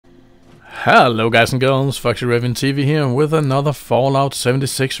Hello guys and girls, FoxyRaven-TV here with another Fallout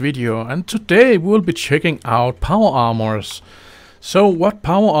 76 video, and today we'll be checking out power armors. So what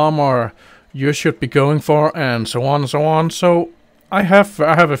power armor you should be going for, and so on and so on. So I have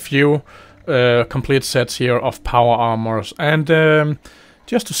a few complete sets here of power armors, and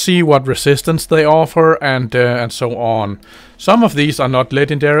just to see what resistance they offer and so on. Some of these are not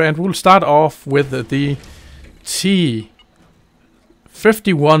legendary, and we'll start off with the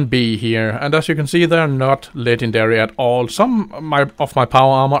T51B here, and as you can see, they're not legendary at all. Some of my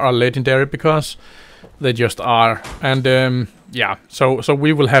power armor are legendary because they just are, and yeah, so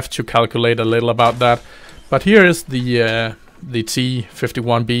we will have to calculate a little about that. But here is the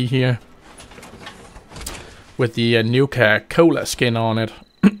T51B here with the Nuka Cola skin on it.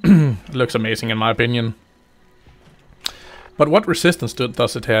 It looks amazing in my opinion. But what resistance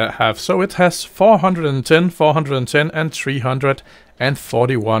does it have? So it has 410, 410 and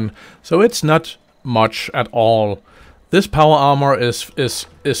 341. So it's not much at all. This power armor is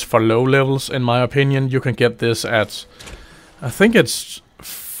for low levels in my opinion. You can get this at, I think it's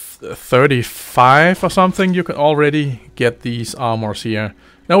 35 or something. You can already get these armors here.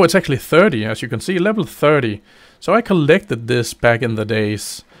 No, it's actually 30, as you can see, level 30. So I collected this back in the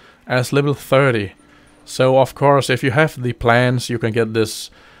days as level 30. So of course, if you have the plans, you can get this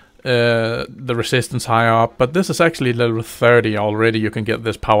the resistance higher up. But this is actually level 30 already. You can get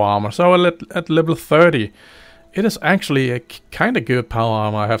this power armor. So at level 30, it is actually a kind of good power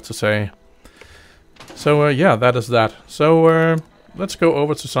armor, I have to say. So yeah, that is that. So let's go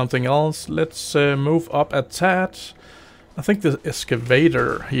over to something else. Let's move up a tad. I think the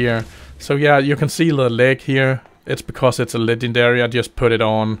excavator here. So yeah, you can see the leg here. It's because it's a legendary. I just put it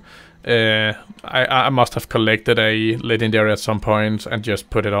on. I must have collected a legendary at some point and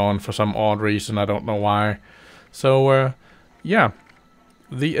just put it on for some odd reason. I don't know why. So yeah,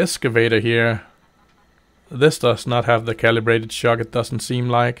 the excavator here. This does not have the calibrated shock, it doesn't seem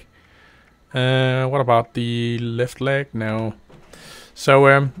like. What about the left leg? No.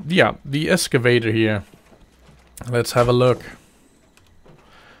 So yeah, the excavator here. Let's have a look.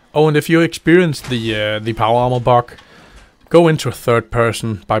 Oh, and if you experience the power armor bug, go into third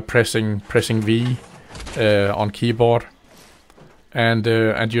person by pressing V on keyboard, and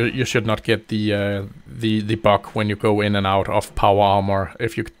you should not get the bug when you go in and out of power armor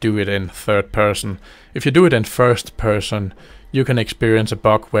if you do it in third person. If you do it in first person, you can experience a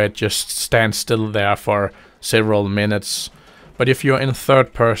bug where it just stands still there for several minutes. But if you're in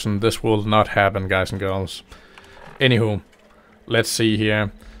third person, this will not happen, guys and girls. Anywho, let's see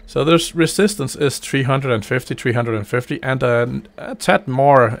here. So this resistance is 350, 350, and a tad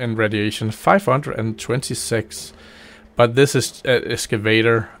more in radiation, 526. But this is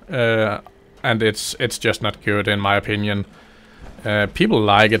excavator, and it's just not good in my opinion. People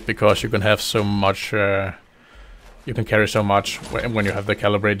like it because you can have so much, you can carry so much when you have the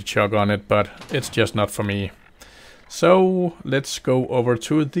calibrated shock on it, but it's just not for me. So let's go over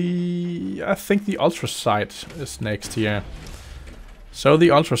to the, I think the ultra sight is next here. So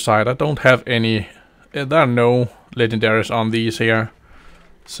the ultra sight, I don't have any, there are no legendaries on these here.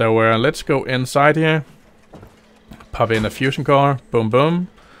 So let's go inside here, pop in a fusion core, boom boom,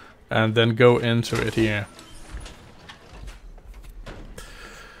 and then go into it here.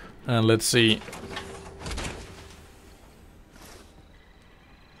 And let's see.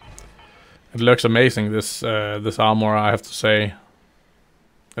 It looks amazing, this this armor, I have to say.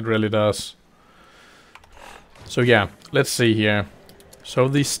 It really does. So yeah, let's see here. So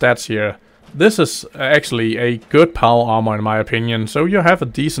these stats here. This is actually a good power armor in my opinion. So you have a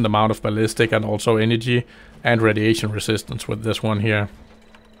decent amount of ballistic and also energy and radiation resistance with this one here.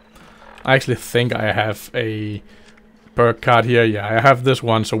 I actually think I have a perk card here. Yeah, I have this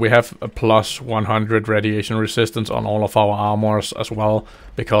one. So we have a plus 100 radiation resistance on all of our armors as well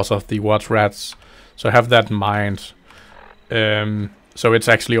because of the watch rats. So have that in mind. So it's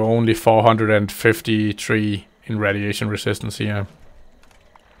actually only 453 in radiation resistance here.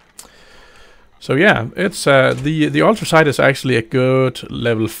 So yeah, it's the ultra sight is actually a good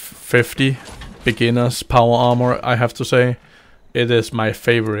level 50 beginners power armor, I have to say. It is my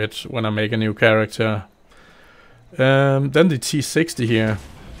favorite when I make a new character. Then the T60 here.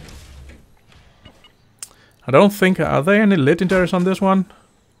 I don't think, are there any legendaries on this one?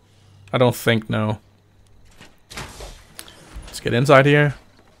 I don't think, no. Let's get inside here.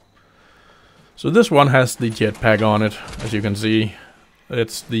 So this one has the jetpack on it, as you can see.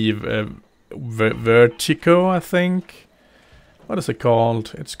 It's the Vertigo, I think. What is it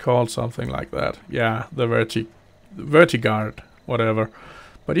called? It's called something like that. Yeah, the Vertigard, whatever.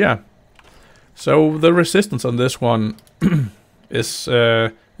 But yeah, so the resistance on this one is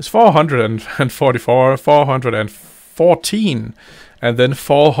is 444, 414, and then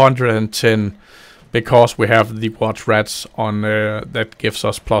 410, because we have the watch rats on that gives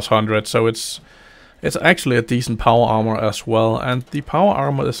us plus 100. So it's actually a decent power armor as well, and the power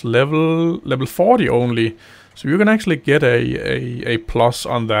armor is level 40 only, so you can actually get a plus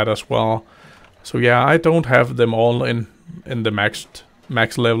on that as well. So yeah, I don't have them all in the max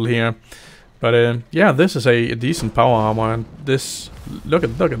level here, but yeah, this is a decent power armor, and this look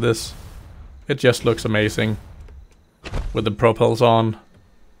at this, it just looks amazing with the propels on.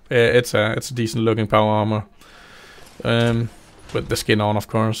 It's a decent looking power armor, with the skin on, of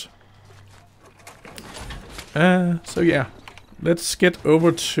course. So yeah, let's get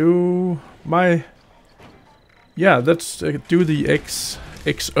over to my, let's do the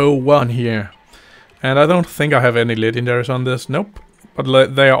X01 here. And I don't think I have any legendaries on this, nope,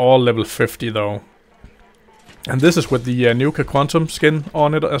 but they are all level 50 though. And this is with the Nuka Quantum skin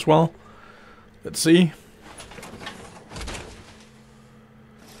on it as well. Let's see.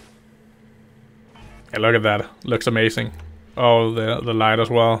 Yeah, look at that, looks amazing. Oh, the light as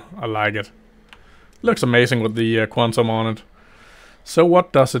well, I like it. Looks amazing with the quantum on it. So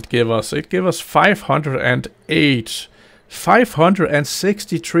what does it give us? It gives us 508,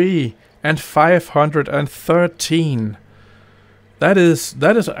 563, and 513. That is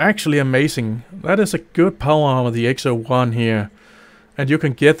actually amazing. That is a good power armor, the X01 here. And you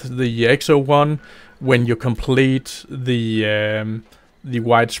can get the X01 when you complete the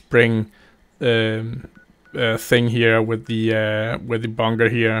White Spring thing here with the bunker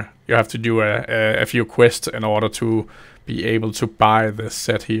here. You have to do a few quests in order to be able to buy this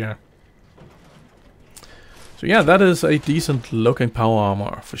set here. So yeah, that is a decent looking power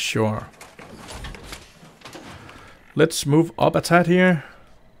armor for sure. Let's move up a tad here,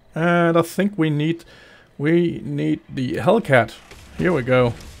 and I think we need the Hellcat. Here we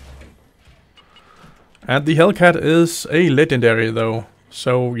go. And the Hellcat is a legendary though,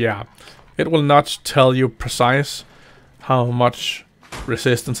 so yeah, it will not tell you precise how much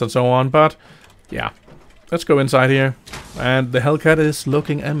resistance and so on, but yeah, let's go inside here. And the Hellcat is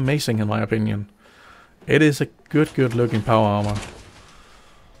looking amazing in my opinion. It is a good looking power armor.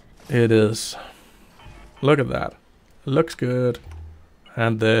 It is. Look at that. Looks good.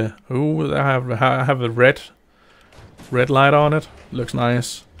 And I have a red light on it. Looks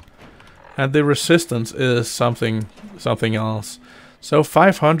nice. And the resistance is something else. So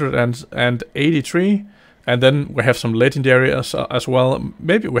 583, and then we have some legendary as well.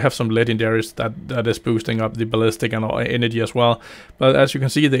 Maybe we have some legendaries that is boosting up the ballistic and energy as well. But as you can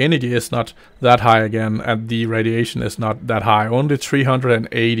see, the energy is not that high again, and the radiation is not that high. Only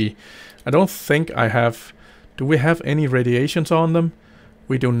 380. I don't think I have. Do we have any radiations on them?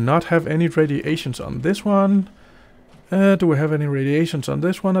 We do not have any radiations on this one. Do we have any radiations on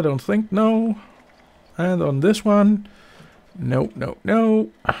this one? I don't think. No. And on this one. No.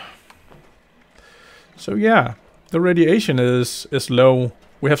 So yeah, the radiation is low.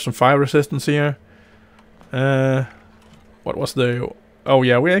 We have some fire resistance here. What was the... Oh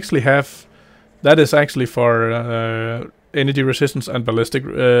yeah, we actually have... That is actually for energy resistance and ballistic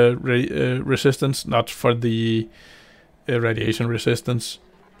resistance, not for the radiation resistance.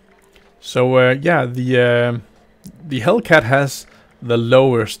 So yeah, the Hellcat has the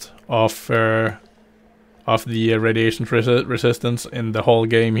lowest of the radiation resistance in the whole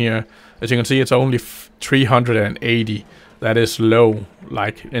game here. As you can see, it's only 380. That is low,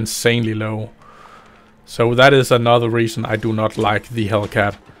 like insanely low. So that is another reason I do not like the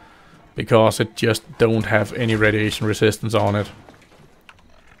Hellcat, because it just don't have any radiation resistance on it.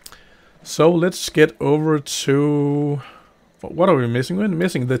 So let's get over to... What are we missing? We're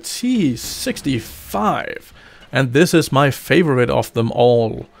missing the T65. And this is my favorite of them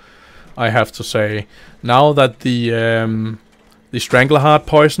all, I have to say. Now that the Strangleheart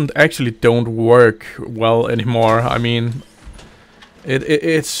poisoned actually don't work well anymore. I mean,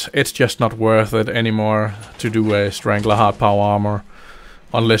 it's just not worth it anymore to do a Strangleheart power armor,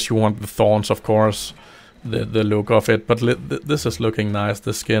 unless you want the thorns, of course, the look of it. But this is looking nice.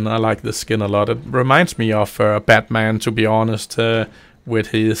 The skin, I like this skin a lot. It reminds me of Batman, to be honest, with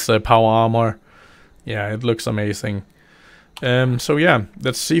his power armor. Yeah, it looks amazing. So yeah,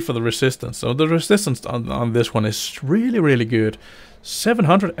 let's see for the resistance. So the resistance on this one is really good.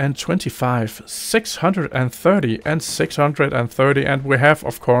 725, 630, and 630. And we have,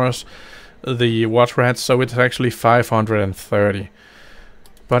 of course, the watch rats, so it's actually 530.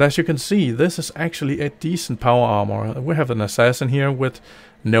 But as you can see, this is actually a decent power armor. We have an assassin here with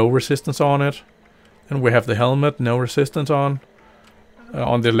no resistance on it. And we have the helmet, no resistance on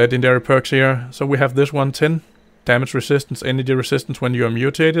the legendary perks here. So we have this one 10. damage resistance, energy resistance when you are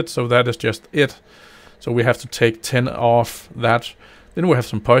mutated, so that is just it. So we have to take 10 off that. Then we have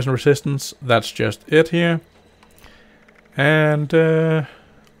some poison resistance, that's just it here. And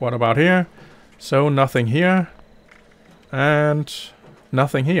what about here? So nothing here. And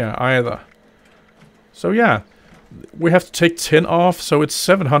nothing here either. So yeah, we have to take 10 off, so it's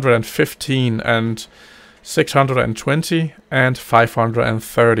 715 and 620 and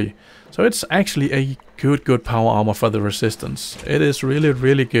 530. So it's actually a good power armor for the resistance. It is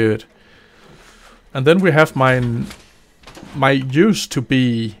really good. And then we have my used to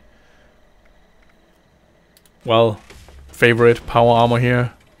be, well, favorite power armor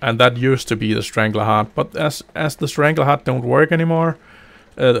here, and that used to be the Strangler Heart. But as the Strangler Heart don't work anymore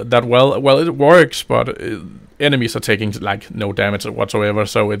that well, it works, but enemies are taking like no damage whatsoever,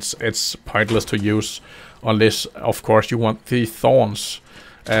 so it's pointless to use unless, of course, you want the thorns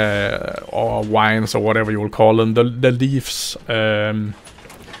or vines or whatever you will call them, the leaves,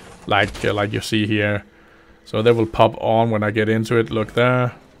 like you see here. So they will pop on when I get into it. Look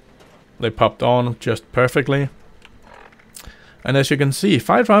there, they popped on just perfectly. And as you can see,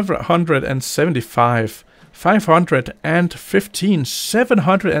 575, 515,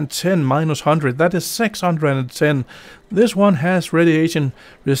 710 minus 100, that is 610. This one has radiation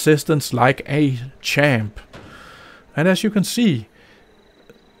resistance like a champ. And as you can see,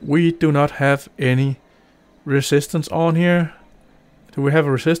 we do not have any resistance on here. Do we have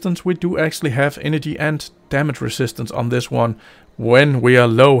a resistance? We do actually have energy and damage resistance on this one when we are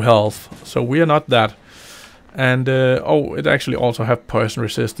low health. So we are not that. And oh, it actually also have poison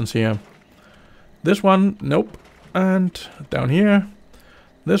resistance here. This one, nope. And down here,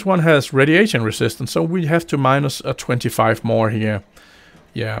 this one has radiation resistance, so we have to minus a 25 more here.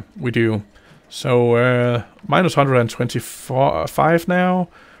 Yeah, we do. So minus 125 now.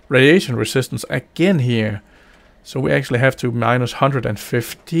 Radiation resistance again here. So we actually have to minus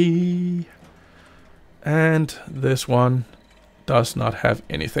 150. And this one does not have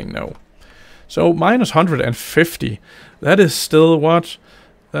anything, no. So minus 150, that is still what?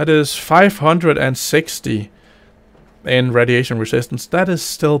 That is 560 in radiation resistance. That is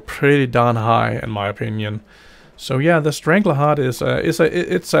still pretty darn high in my opinion. So yeah, the Strangler Heart is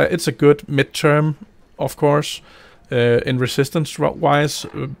it's a good midterm, of course, in resistance wise,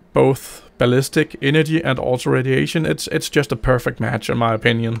 both ballistic energy and also radiation. It's just a perfect match in my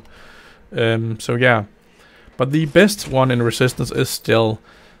opinion. So yeah, but the best one in resistance is still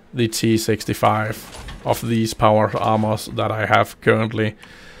the T65 of these power armors that I have currently.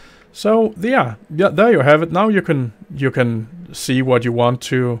 So yeah, there you have it. Now you can see what you want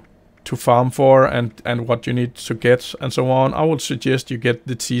to farm for and what you need to get and so on. I would suggest you get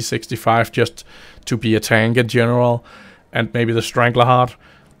the T65 just to be a tank in general, and maybe the Strangler Heart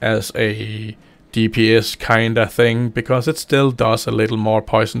as a DPS kind of thing, because it still does a little more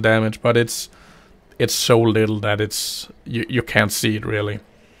poison damage, but it's so little that you can't see it really.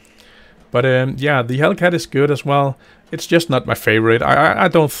 But yeah, the Hellcat is good as well. It's just not my favorite. I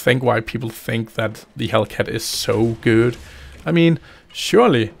don't think why people think that the Hellcat is so good. I mean,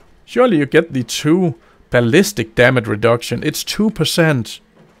 surely you get the 2 ballistic damage reduction. It's 2%.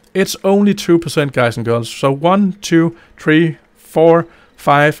 It's only 2%, guys and girls. So 1, 2, 3, 4,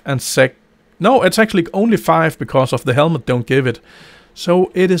 5, and 6. No, it's actually only 5 because of the helmet don't give it.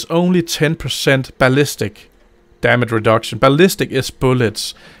 So it is only 10% ballistic damage reduction. Ballistic is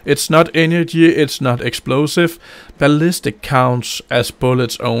bullets. It's not energy, it's not explosive. Ballistic counts as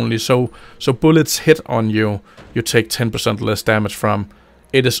bullets only. So bullets hit on you, you take 10% less damage from.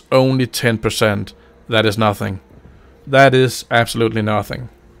 It is only 10%. That is nothing. That is absolutely nothing.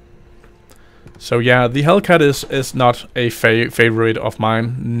 So yeah, the Hellcat is not a favorite of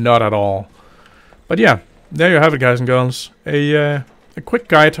mine, not at all. But yeah, there you have it, guys and girls. A quick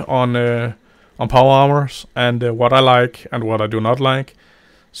guide on power armors and what I like and what I do not like.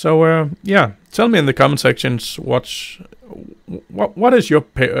 So yeah, tell me in the comment sections what is your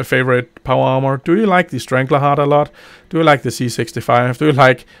favorite power armor. Do you like the Strangler Heart a lot? Do you like the C65? Do you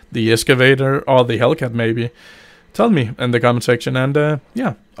like the Excavator or the Hellcat maybe? Tell me in the comment section, and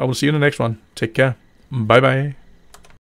yeah, I will see you in the next one. Take care. Bye bye.